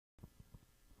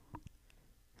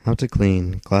How to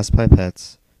clean glass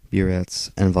pipettes,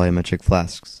 burets, and volumetric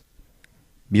flasks.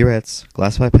 Burets,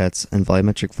 glass pipettes, and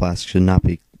volumetric flasks should not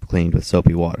be cleaned with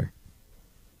soapy water.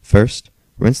 First,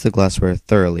 rinse the glassware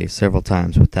thoroughly several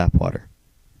times with tap water.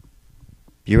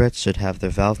 Burets should have their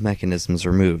valve mechanisms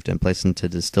removed and placed into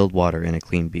distilled water in a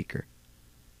clean beaker.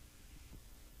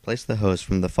 Place the hose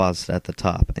from the faucet at the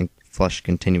top and flush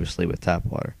continuously with tap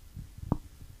water.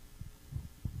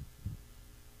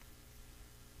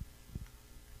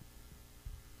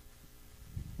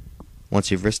 Once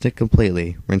you've rinsed it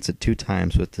completely, rinse it 2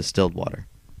 times with distilled water.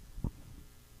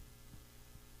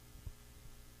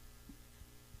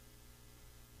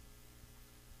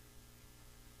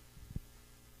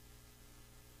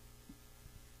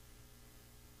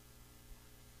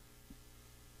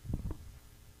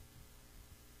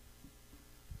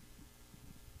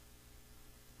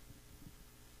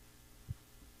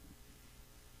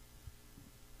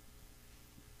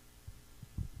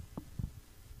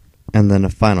 And then a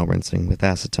final rinsing with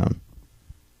acetone.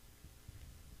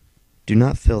 Do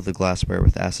not fill the glassware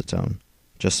with acetone,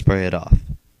 just spray it off.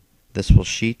 This will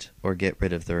sheet or get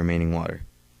rid of the remaining water.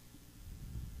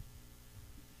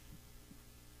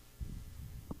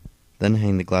 Then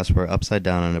hang the glassware upside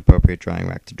down on an appropriate drying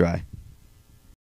rack to dry.